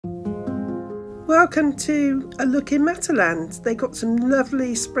Welcome to a look in Matalan. They got some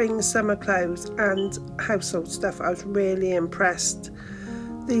lovely spring summer clothes and household stuff. I was really impressed.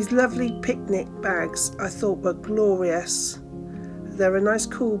 These lovely picnic bags I thought were glorious. They're a nice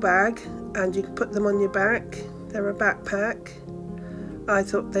cool bag and you can put them on your back. They're a backpack. I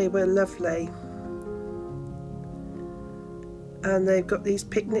thought they were lovely. And they've got these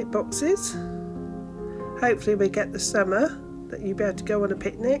picnic boxes. Hopefully we get the summer that you'll be able to go on a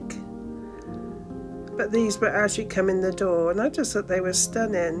picnic. But these were as you come in the door, and I just thought they were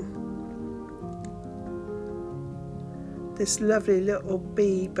stunning. This lovely little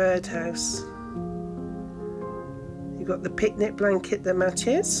bee birdhouse. You've got the picnic blanket that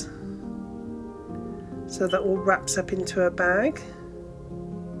matches, so that all wraps up into a bag.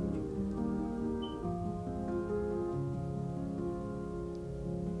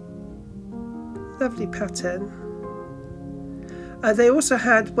 Lovely pattern. They also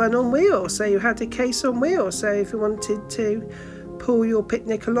had one on wheels, so you had a case on wheels, so if you wanted to pull your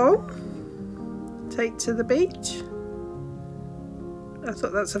picnic along, take to the beach. I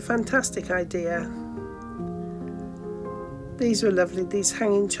thought that's a fantastic idea. These were lovely, these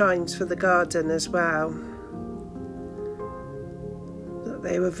hanging chimes for the garden as well.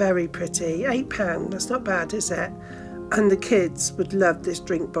 They were very pretty. £8, that's not bad, is it? And the kids would love this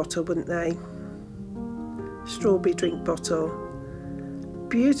drink bottle, wouldn't they? Strawberry drink bottle.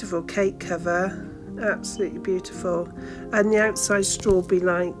 Beautiful cake cover, absolutely beautiful, and the outside strawberry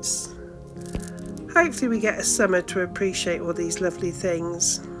lights. Hopefully we get a summer to appreciate all these lovely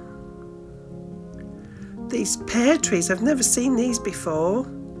things. These pear trees, I've never seen these before.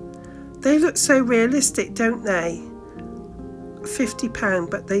 They look so realistic, don't they? £50,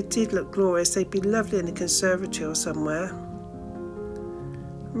 but they did look glorious. They'd be lovely in a conservatory or somewhere.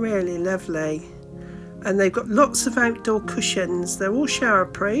 Really lovely. And they've got lots of outdoor cushions. They're all shower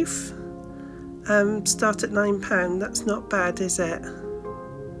proof. Start at £9. That's not bad, is it?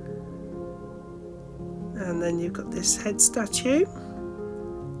 And then you've got this head statue.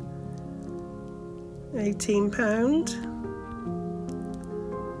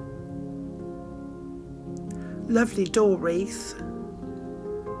 £18. Lovely door wreath.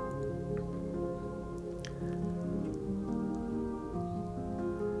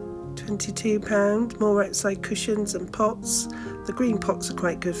 £22, more outside cushions and pots. The green pots are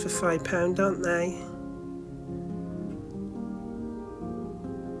quite good for £5, aren't they?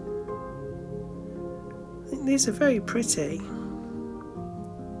 I think these are very pretty.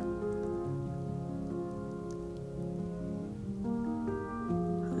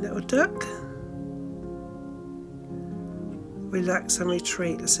 A little duck. Relax and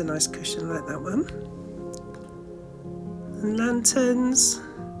retreat, that's a nice cushion, I like that one. And lanterns.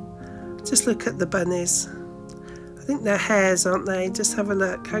 Just look at the bunnies. I think they're hares, aren't they? Just have a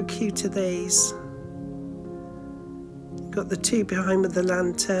look. How cute are these? You've got the two behind with the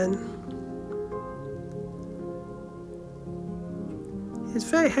lantern. It's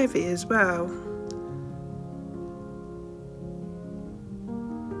very heavy as well.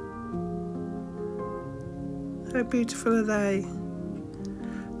 How beautiful are they?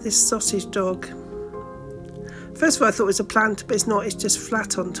 This sausage dog. First of all, I thought it was a plant, but it's not. It's just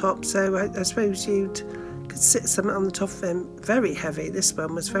flat on top, so I suppose you could sit something on the top of him. Very heavy. This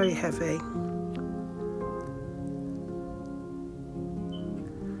one was very heavy.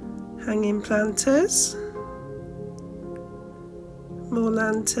 Hanging planters. More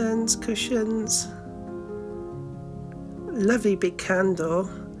lanterns, cushions. Lovely big candle.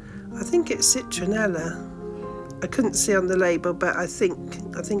 I think it's citronella. I couldn't see on the label, but I think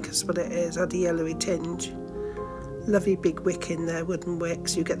that's what it is. It had a yellowy tinge. Lovely big wick in there, wooden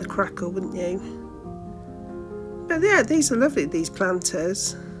wicks. You get the crackle, wouldn't you? But yeah, these are lovely, these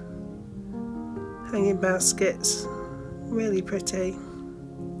planters. Hanging baskets, really pretty.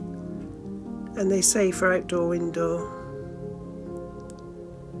 And they say for outdoor, indoor.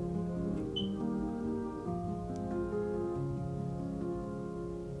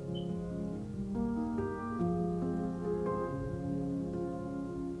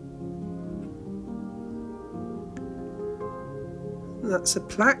 That's a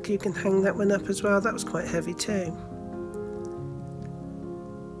plaque, you can hang that one up as well. That was quite heavy too.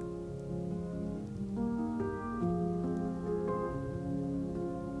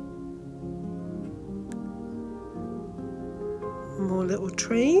 More little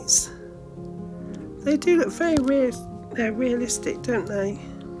trees. They do look very they're realistic, don't they?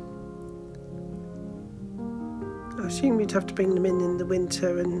 I assume you'd have to bring them in the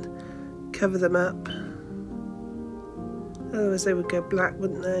winter and cover them up. Otherwise they would go black,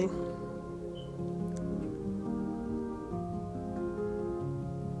 wouldn't they?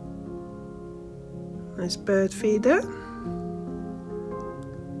 Nice bird feeder.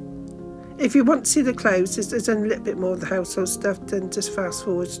 If you want to see the clothes, there's only a little bit more of the household stuff, then just fast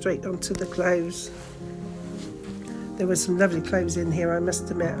forward straight onto the clothes. There were some lovely clothes in here, I must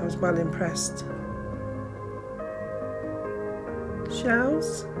admit. I was well impressed.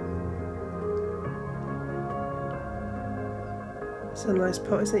 Shells. It's a nice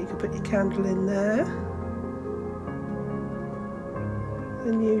pot, isn't it? You can put your candle in there.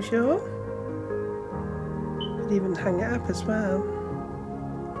 Unusual. Could even hang it up as well.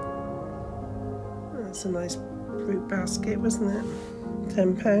 That's a nice fruit basket, wasn't it?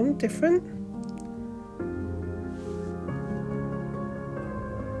 £10, different.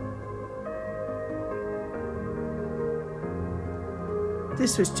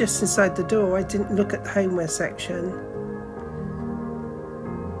 This was just inside the door. I didn't look at the homeware section.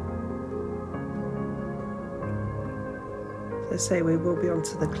 So say we will be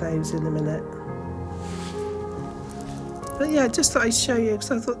onto the clothes in a minute. But yeah, just thought I'd show you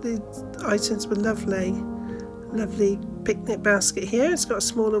because I thought the items were lovely. Lovely picnic basket here. It's got a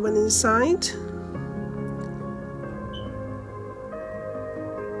smaller one inside.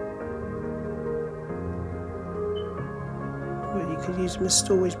 Well, you could use them as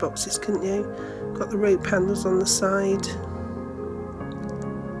storage boxes, couldn't you? Got the rope handles on the side.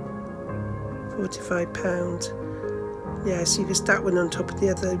 £45. Yeah, so you could stack one on top of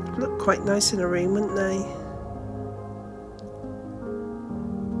the other. Look quite nice in a room, wouldn't they?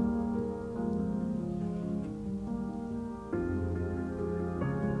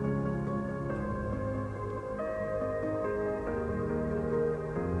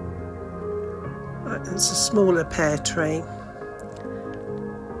 Right, there's a smaller pear tray.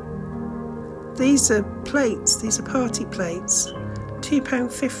 These are plates, these are party plates.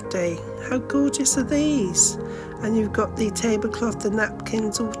 £2.50. How gorgeous are these? And you've got the tablecloth, the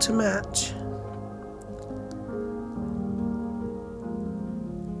napkins all to match.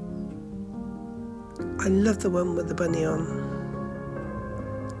 I love the one with the bunny on.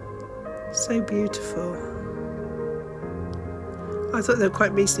 So beautiful. I thought they were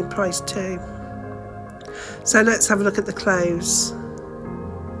quite reasonably priced too. So let's have a look at the clothes.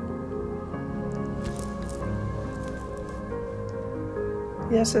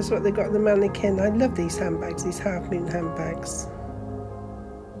 Yes, that's what they got in the mannequin. I love these handbags, these half moon handbags.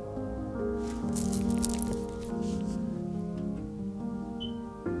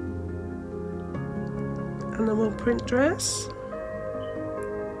 Animal print dress.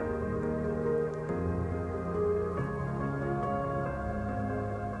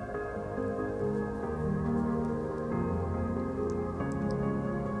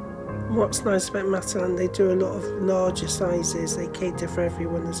 What's nice about Matalan, they do a lot of larger sizes, they cater for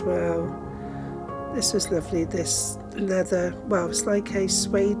everyone as well. This was lovely, this leather, well it's like a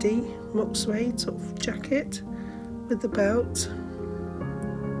suede, mock suede sort of jacket with the belt.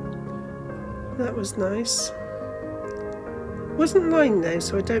 That was nice. It wasn't lined though,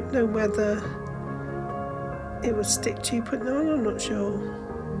 so I don't know whether it would stick to you putting it on, I'm not sure.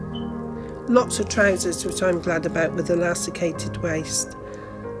 Lots of trousers, which I'm glad about, with elasticated waist.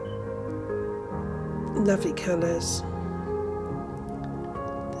 Lovely colours.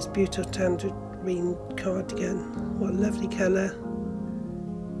 This beautiful tangerine cardigan. What a lovely colour.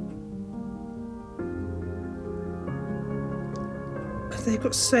 They've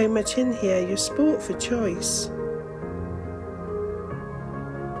got so much in here. You're sport for choice.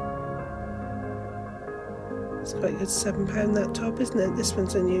 It's quite good, £7 that top, isn't it? This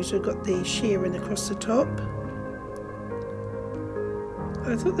one's unusual. Got the shearing across the top.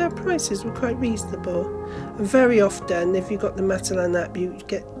 I thought their prices were quite reasonable. And very often, if you've got the Matalan app, you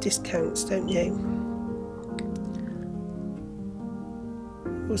get discounts, don't you?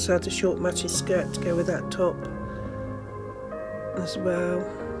 Also had a short matching skirt to go with that top as well.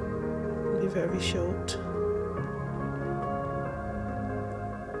 It'll be very short.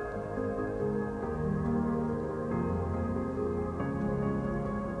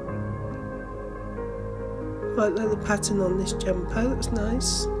 I like the pattern on this jumper, that was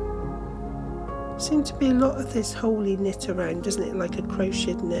nice. Seems to be a lot of this holey knit around, doesn't it? Like a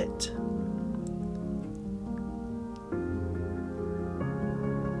crocheted knit.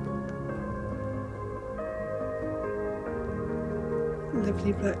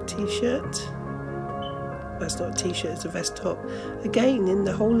 Lovely black t-shirt. That's not a t-shirt, it's a vest top. Again in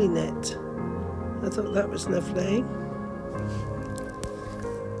the holey knit. I thought that was lovely.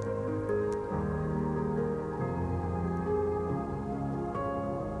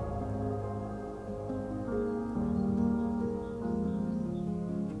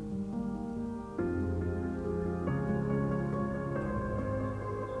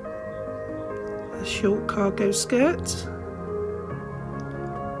 A short cargo skirt.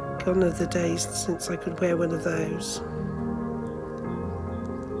 Gone are the days since I could wear one of those.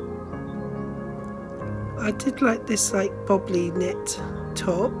 I did like this like bobbly knit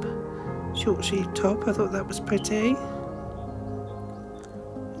top, short sleeve top. I thought that was pretty.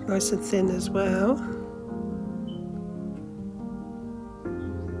 Nice and thin as well.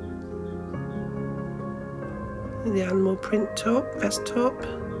 And the animal print top, vest top.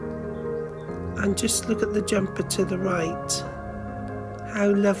 And just look at the jumper to the right. How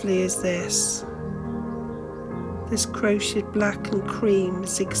lovely is this? This crocheted black and cream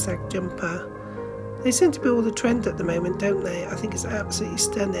zigzag jumper. They seem to be all the trend at the moment, don't they? I think it's absolutely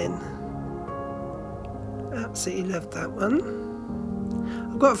stunning. Absolutely love that one.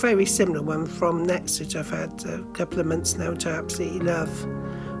 I've got a very similar one from Next, which I've had a couple of months now, which I absolutely love.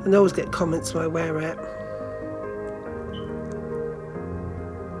 And I always get comments when I wear it.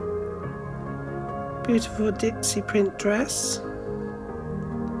 Beautiful Dixie print dress.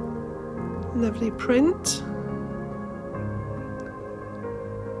 Lovely print.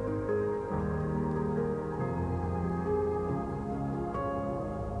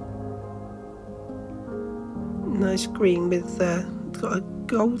 Nice green with got a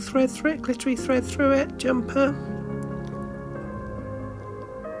gold thread through it, glittery thread through it, jumper.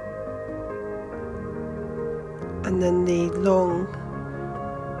 And then the long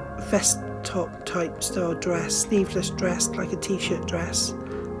vest top type style dress, sleeveless dress, like a t-shirt dress.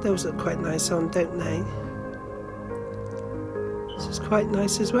 Those look quite nice on, don't they? This is quite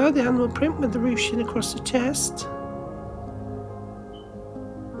nice as well, the animal print with the ruching across the chest.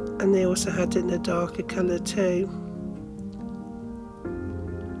 And they also had it in a darker colour too.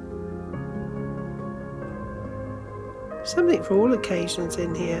 Something for all occasions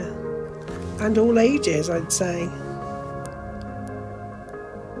in here. And all ages, I'd say.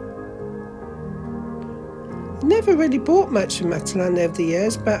 Never really bought much from Matalan over the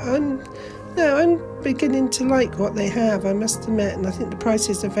years, but I'm beginning to like what they have, I must admit, and I think the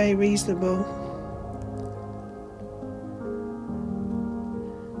prices are very reasonable.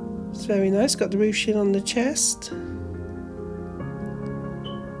 It's very nice, got the ruching on the chest.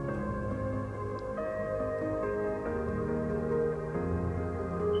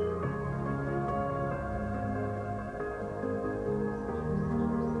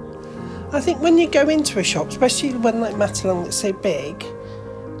 I think when you go into a shop, especially one like Matalan that's so big,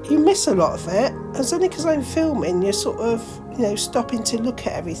 you miss a lot of it. It's only because I'm filming, you're sort of, stopping to look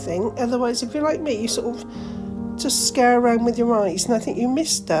at everything. Otherwise, if you're like me, you sort of just scare around with your eyes, and I think you miss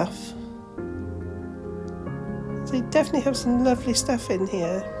stuff. So you definitely have some lovely stuff in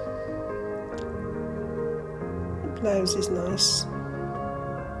here. The blouse is nice.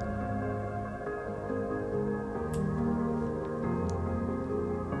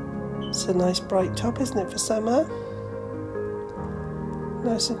 It's a nice bright top, isn't it, for summer?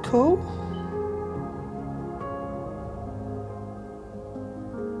 Nice and cool.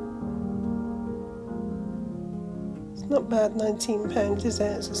 It's not bad, £19, is it?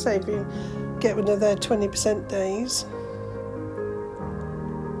 As I say, if you get one of their 20% days.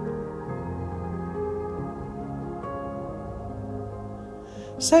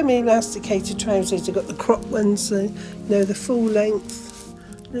 So many elasticated trousers. You've got the crop ones, the full length.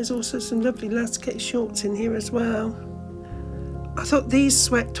 There's also some lovely elasticated shorts in here as well. I thought these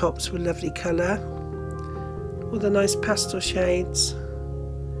sweat tops were lovely colour. All the nice pastel shades.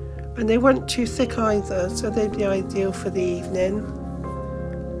 And they weren't too thick either, so they'd be ideal for the evening.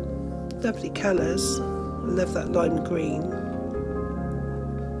 Lovely colours. I love that lime green.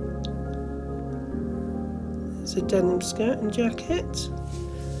 There's a denim skirt and jacket.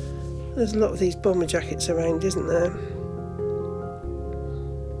 There's a lot of these bomber jackets around, isn't there?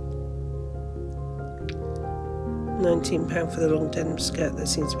 £19 for the long denim skirt that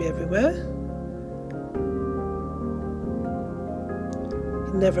seems to be everywhere. You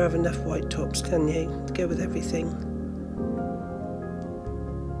can never have enough white tops, can you, to go with everything.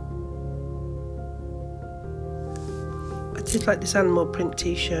 I did like this animal print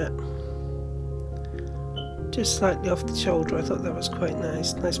t-shirt. Just slightly off the shoulder, I thought that was quite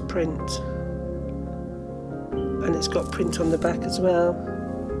nice. Nice print. And it's got print on the back as well.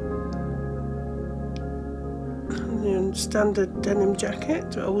 Standard denim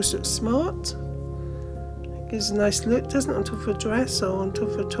jacket, it always looks smart. It gives a nice look, doesn't it, on top of a dress or on top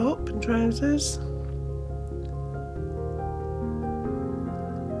of a top and trousers.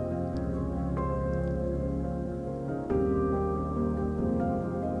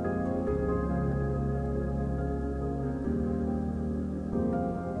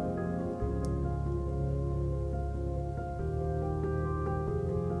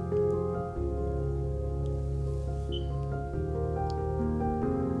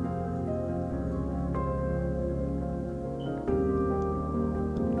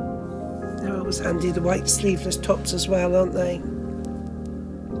 was handy. The white sleeveless tops as well, aren't they?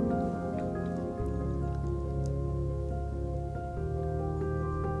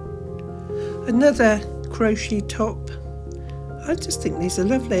 Another crochet top. I just think these are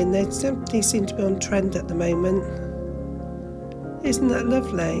lovely, and they definitely seem to be on trend at the moment. Isn't that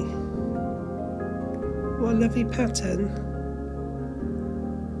lovely? What a lovely pattern.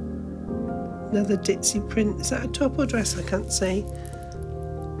 Another ditzy print. Is that a top or dress? I can't see.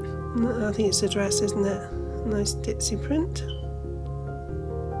 No, I think it's a dress, isn't it? Nice ditzy print.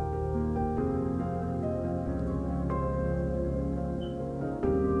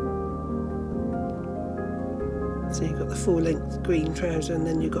 So you've got the full-length green trouser, and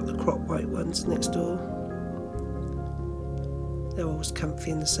then you've got the crop white ones next door. They're always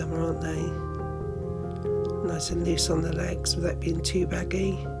comfy in the summer, aren't they? Nice and loose on the legs without being too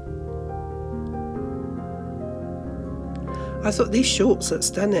baggy. I thought these shorts looked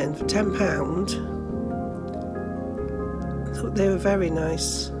stunning for £10. I thought they were very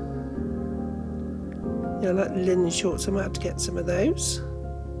nice. Yeah, I like the linen shorts. I might have to get some of those.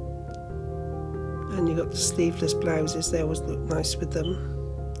 And you've got the sleeveless blouses. They always look nice with them.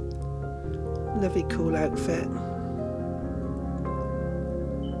 Lovely cool outfit.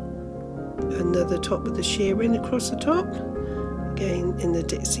 Another top with the shearing across the top. Again in the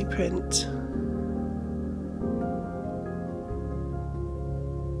ditzy print.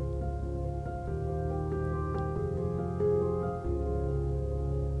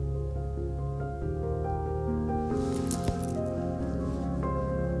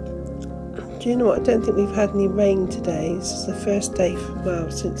 Do you know what? I don't think we've had any rain today. This is the first day, well,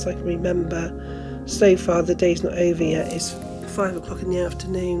 since I can remember. So far the day's not over yet. It's 5 o'clock in the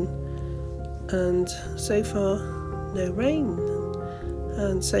afternoon, and so far no rain.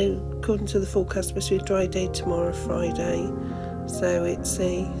 And so according to the forecast, it's supposed to be a dry day tomorrow, Friday. So it's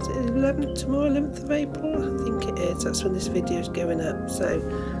the 11th tomorrow, 11th of April, I think it is. That's when this video is going up. So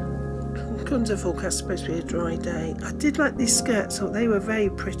according to the forecast, it's supposed to be a dry day. I did like these skirts. I thought they were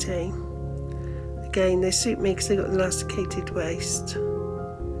very pretty. Again, they suit me because they've got an elasticated waist.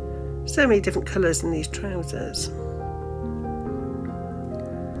 So many different colours in these trousers.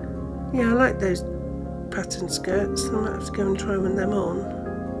 Yeah, I like those pattern skirts. I might have to go and try one of them on.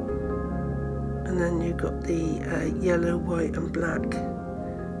 And then you've got the yellow, white and black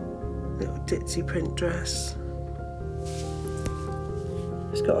little ditzy print dress.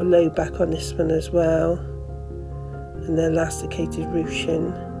 It's got a low back on this one as well. And the elasticated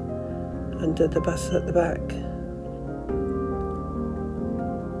ruching under the bust at the back.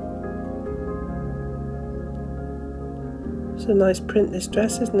 It's a nice print, this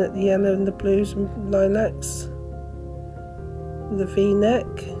dress, isn't it? The yellow and the blues and lilacs. The V-neck.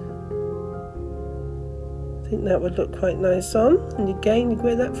 I think that would look quite nice on. And again, you could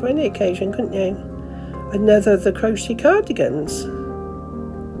wear that for any occasion, couldn't you? Another of the crochet cardigans.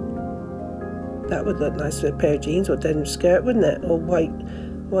 That would look nice with a pair of jeans or denim skirt, wouldn't it? Or white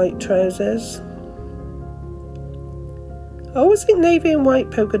trousers. I always think navy and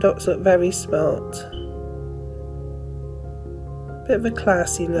white polka dots look very smart. Bit of a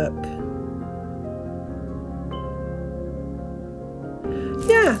classy look.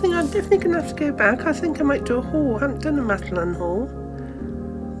 Yeah, I think I'm definitely going to have to go back. I think I might do a haul. I haven't done a Matalan haul.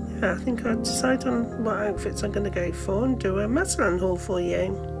 Yeah, I think I'll decide on what outfits I'm going to go for and do a Matalan haul for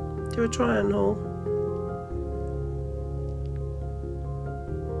you. Do a try on haul.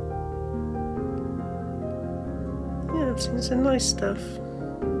 Yeah, I've seen some nice stuff.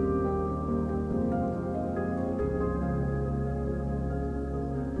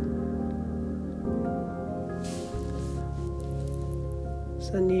 It's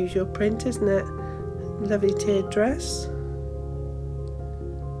an unusual print, isn't it? Lovely tiered dress.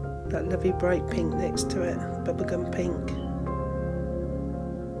 That lovely bright pink next to it, bubblegum pink.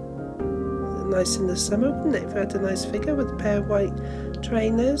 Nice in the summer, wouldn't it? If you had a nice figure with a pair of white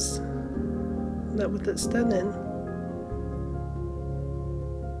trainers, that would look stunning.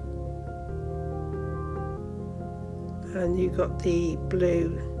 And you got the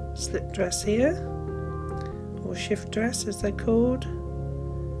blue slip dress here, or shift dress as they're called.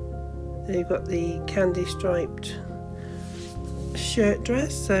 Then you've got the candy striped shirt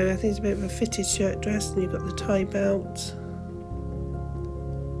dress, so I think it's a bit of a fitted shirt dress, and you've got the tie belt.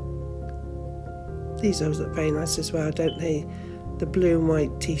 These always look very nice as well, don't they? The blue and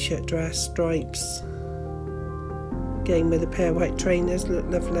white t-shirt dress, stripes. Again with a pair of white trainers, look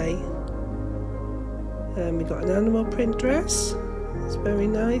lovely. We've got an animal print dress, it's very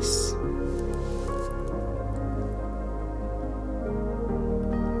nice.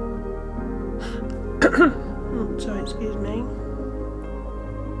 Oh, sorry, excuse me.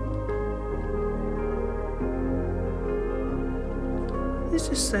 There's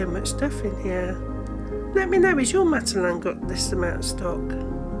just so much stuff in here. Let me know, has your Matalan got this amount of stock?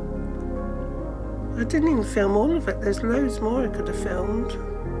 I didn't even film all of it, there's loads more I could have filmed.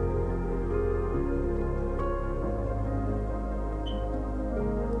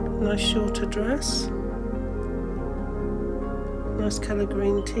 Nice shorter dress. Nice colour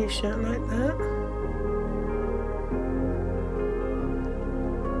green t-shirt like that.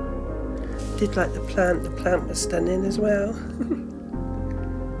 Did like the plant was stunning as well.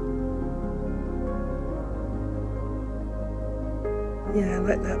 Yeah, I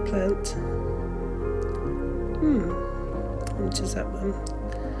like that plant. How much is that one?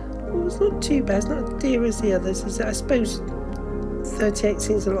 Oh, it's not too bad, it's not as dear as the others, is it? I suppose 38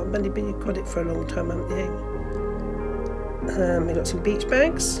 seems a lot of money, but you've got it for a long time, haven't you? We got some beach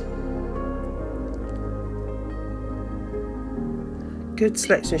bags. Good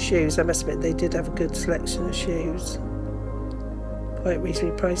selection of shoes, I must admit they did have a good selection of shoes. Quite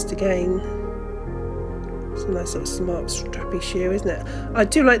reasonably priced again. It's a nice little smart strappy shoe, isn't it? I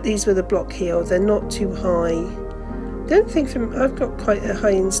do like these with a block heel, they're not too high. Don't think I've got quite a high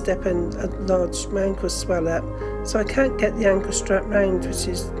instep and a large, my ankles swell up, so I can't get the ankle strap round, which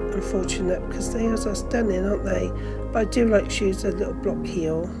is unfortunate because they are stunning, aren't they? But I do like shoes with a little block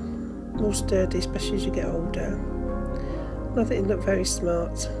heel, more sturdy, especially as you get older. I think they look very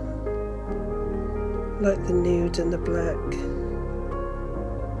smart. Like the nude and the black.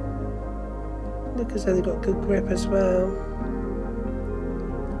 Look as though they've got good grip as well.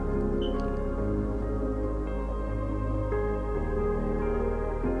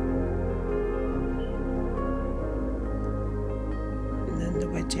 And then the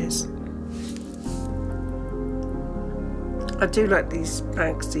wedges. I do like these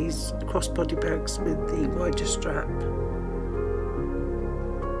bags, these crossbody bags with the wider strap.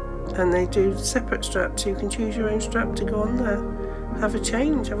 And they do separate straps, so you can choose your own strap to go on there. Have a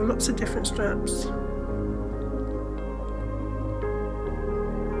change, have lots of different straps.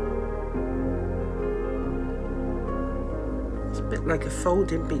 It's a bit like a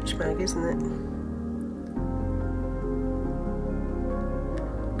folding beach bag, isn't it?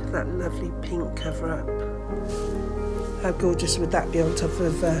 Look at that lovely pink cover up. How gorgeous would that be on top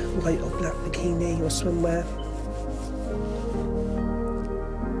of a white or black bikini or swimwear?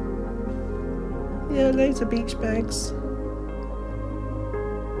 Yeah, loads of beach bags.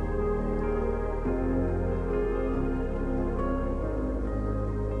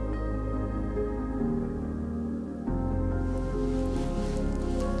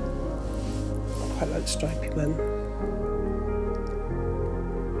 I quite like the stripy one.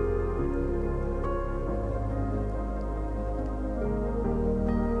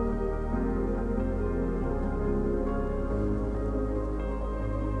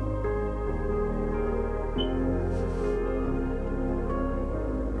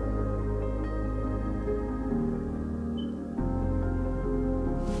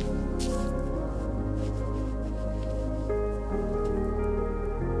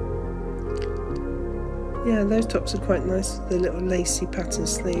 Yeah, those tops are quite nice with the little lacy pattern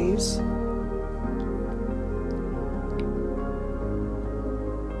sleeves.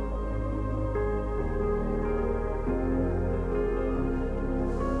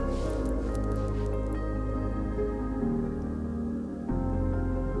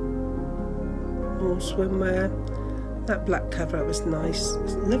 More swimwear. That black cover up was nice.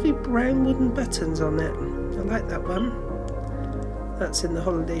 Lovely brown wooden buttons on it. I like that one. That's in the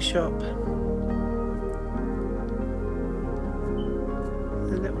holiday shop.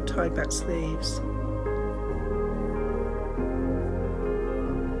 The little tie back sleeves.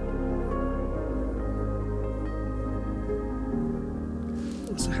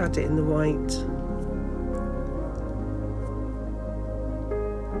 Also had it in the white.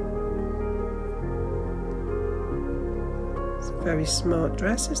 It's a very smart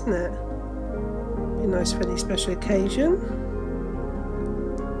dress, isn't it? Be nice for any special occasion.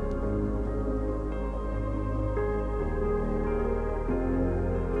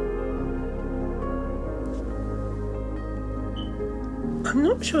 I'm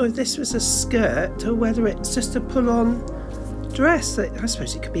not sure if this was a skirt or whether it's just a pull-on dress. I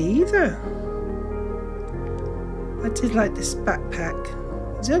suppose it could be either. I did like this backpack.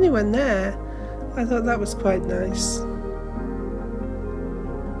 There's only one there. I thought that was quite nice.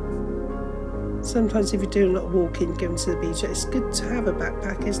 Sometimes if you're doing a lot of walking, going to the beach, it's good to have a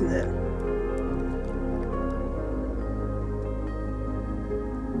backpack, isn't it?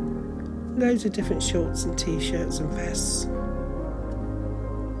 Loads of different shorts and t-shirts and vests.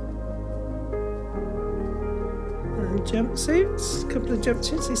 And jumpsuits, a couple of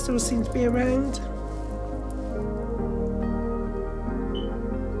jumpsuits, they still seem to be around.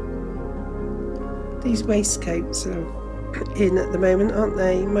 These waistcoats are in at the moment, aren't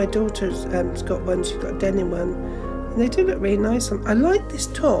they? My daughter's got one, she's got a denim one, and they do look really nice on. I like this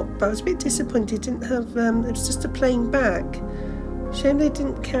top, but I was a bit disappointed it didn't have, it was just a plain back. Shame they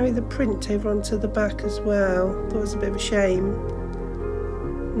didn't carry the print over onto the back as well. Thought it was a bit of a shame.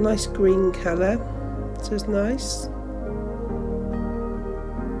 Nice green colour, so it's nice.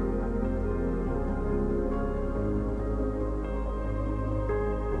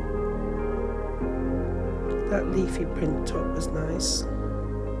 That leafy print top was nice.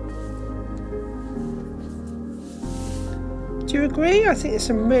 Do you agree? I think there's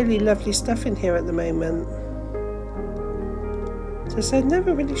some really lovely stuff in here at the moment. So I've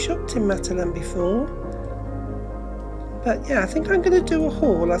never really shopped in Matalan before. But yeah, I think I'm going to do a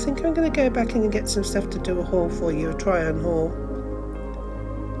haul. I think I'm going to go back in and get some stuff to do a haul for you, a try-on haul.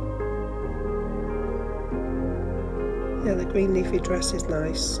 Yeah, the green leafy dress is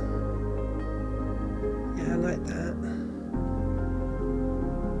nice. I like that.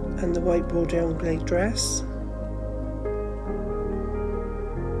 And the white bordeaux anglais dress.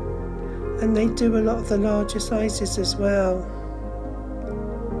 And they do a lot of the larger sizes as well,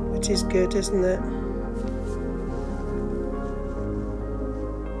 which is good, isn't it?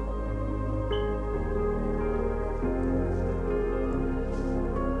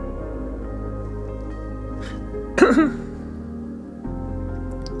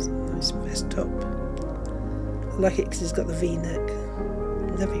 It's a nice vest top. I like it because it's got the V-neck.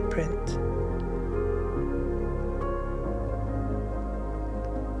 Lovely print.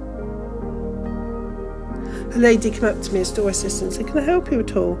 A lady came up to me, a store assistant, and said, "Can I help you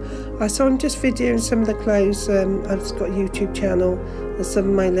at all?" I said, "I'm just videoing some of the clothes. I've just got a YouTube channel, and some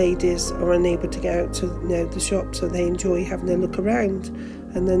of my ladies are unable to get out to the shop, so they enjoy having a look around.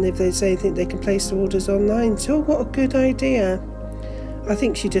 And then if there's anything, they can place their orders online." So, what a good idea! I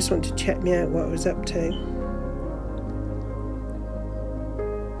think she just wanted to check me out what I was up to.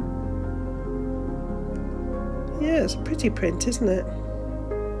 Yeah, it's a pretty print, isn't it?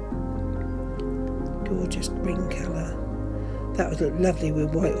 Gorgeous green colour. That would look lovely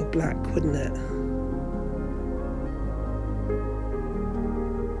with white or black, wouldn't it?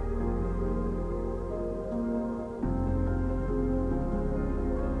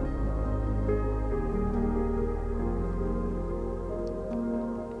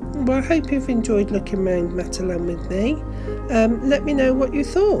 Well, I hope you've enjoyed looking around Matalan with me. Let me know what you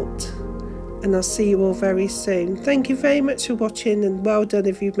thought. And I'll see you all very soon. Thank you very much for watching, and well done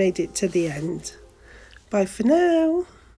if you've made it to the end. Bye for now.